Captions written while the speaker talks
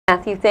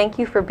Matthew, thank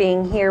you for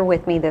being here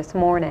with me this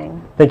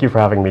morning. Thank you for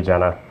having me,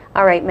 Jenna.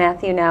 All right,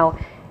 Matthew, now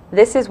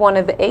this is one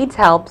of AIDS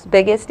Help's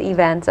biggest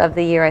events of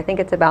the year. I think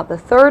it's about the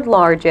third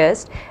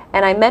largest,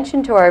 and I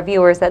mentioned to our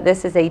viewers that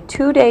this is a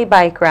 2-day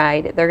bike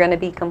ride. They're going to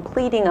be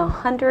completing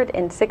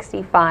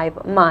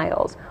 165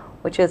 miles,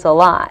 which is a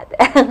lot.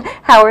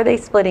 How are they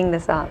splitting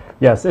this up?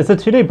 Yes, it's a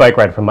 2-day bike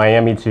ride from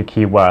Miami to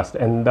Key West,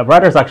 and the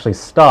riders actually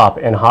stop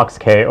in Hawks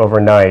Cay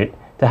overnight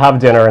to have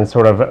dinner and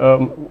sort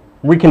of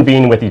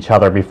reconvene with each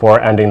other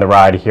before ending the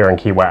ride here in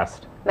Key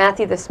West.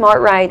 Matthew, the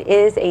Smart Ride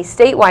is a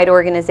statewide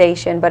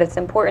organization, but it's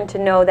important to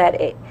know that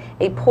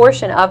a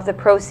portion of the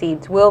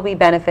proceeds will be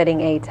benefiting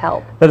AIDS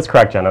Help. That is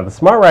correct, Jenna. The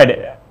Smart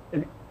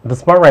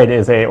Ride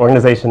is an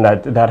organization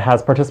that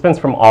has participants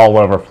from all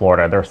over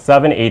Florida. There are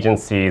 7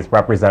 agencies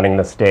representing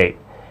the state.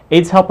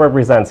 AIDS Help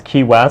represents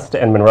Key West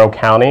and Monroe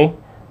County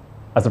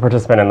as a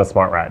participant in the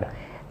Smart Ride.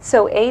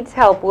 So AIDS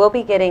Help will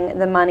be getting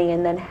the money,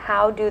 and then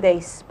how do they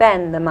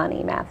spend the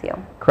money, Matthew?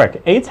 Correct.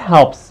 AIDS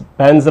Help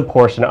spends a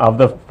portion of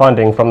the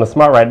funding from the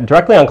Smart Ride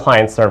directly on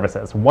client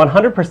services.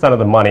 100% of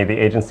the money the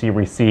agency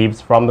receives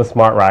from the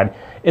Smart Ride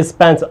is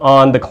spent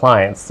on the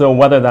clients. So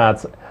whether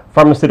that's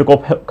pharmaceutical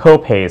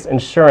co-pays,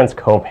 insurance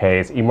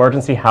co-pays,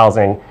 emergency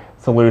housing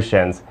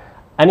solutions,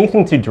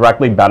 anything to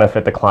directly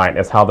benefit the client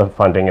is how the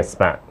funding is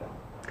spent.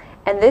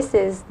 And this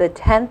is the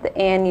 10th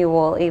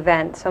annual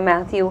event. So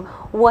Matthew,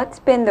 what's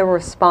been the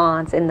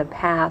response in the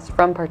past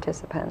from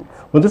participants?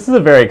 Well, this is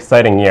a very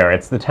exciting year.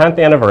 It's the 10th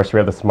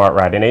anniversary of the Smart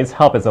Ride, and AIDS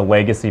Help is a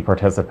legacy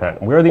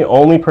participant. We're the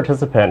only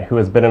participant who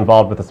has been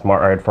involved with the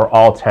Smart Ride for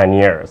all 10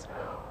 years.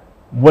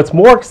 What's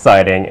more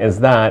exciting is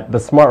that the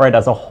Smart Ride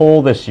as a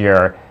whole this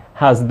year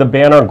has the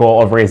banner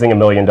goal of raising $1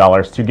 million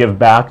to give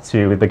back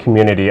to the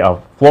community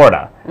of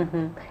Florida.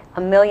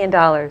 $1 million,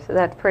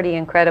 that's pretty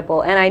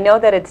incredible. And I know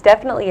that it's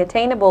definitely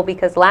attainable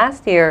because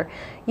last year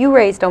you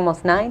raised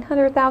almost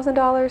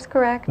 $900,000,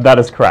 correct? That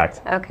is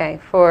correct.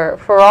 Okay, for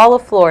all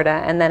of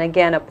Florida, and then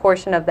again a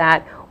portion of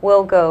that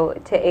will go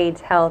to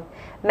AIDS Health.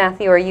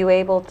 Matthew, are you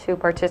able to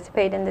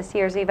participate in this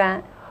year's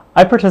event?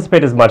 I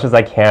participate as much as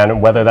I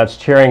can, whether that's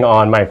cheering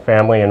on my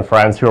family and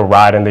friends who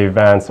ride in the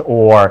events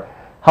or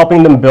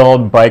helping them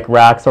build bike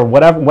racks or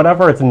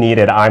whatever it's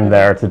needed, I'm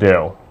there to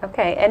do.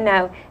 Okay, and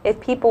now if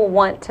people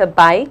want to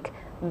bike,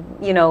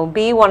 you know,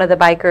 be one of the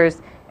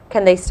bikers,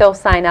 can they still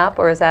sign up,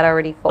 or is that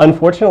already full?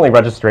 Unfortunately,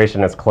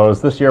 registration is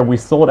closed this year. We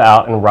sold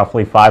out in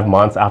roughly 5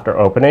 months after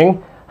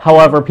opening.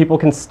 However, people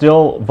can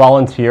still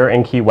volunteer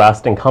in Key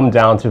West and come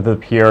down to the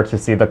pier to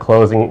see the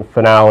closing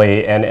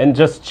finale and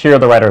just cheer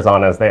the riders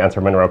on as they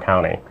enter Monroe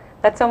County.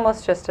 That's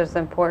almost just as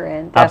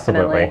important,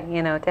 definitely. Absolutely.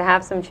 You know, to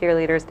have some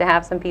cheerleaders, to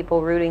have some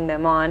people rooting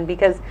them on,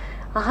 because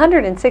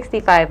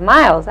 165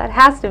 miles, that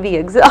has to be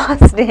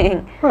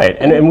exhausting. Right,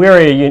 and we're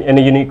in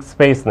a unique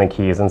space in the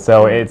Keys, and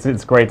so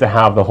it's great to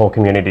have the whole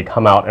community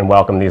come out and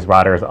welcome these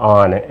riders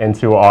on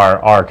into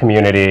our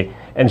community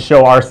and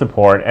show our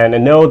support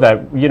and know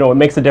that, you know, it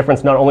makes a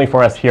difference not only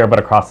for us here but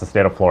across the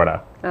state of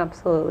Florida.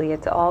 Absolutely.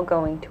 It's all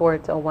going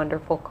towards a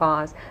wonderful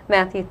cause.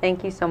 Matthew,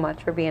 thank you so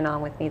much for being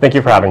on with me. Thank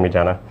you for having me,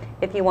 Jenna.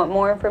 If you want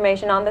more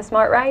information on the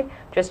Smart Ride,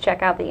 just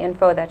check out the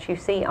info that you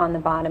see on the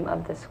bottom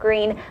of the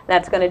screen.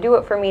 That's going to do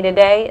it for me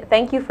today.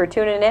 Thank you for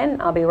tuning in.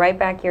 I'll be right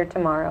back here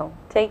tomorrow.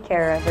 Take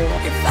care,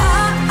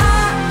 everyone.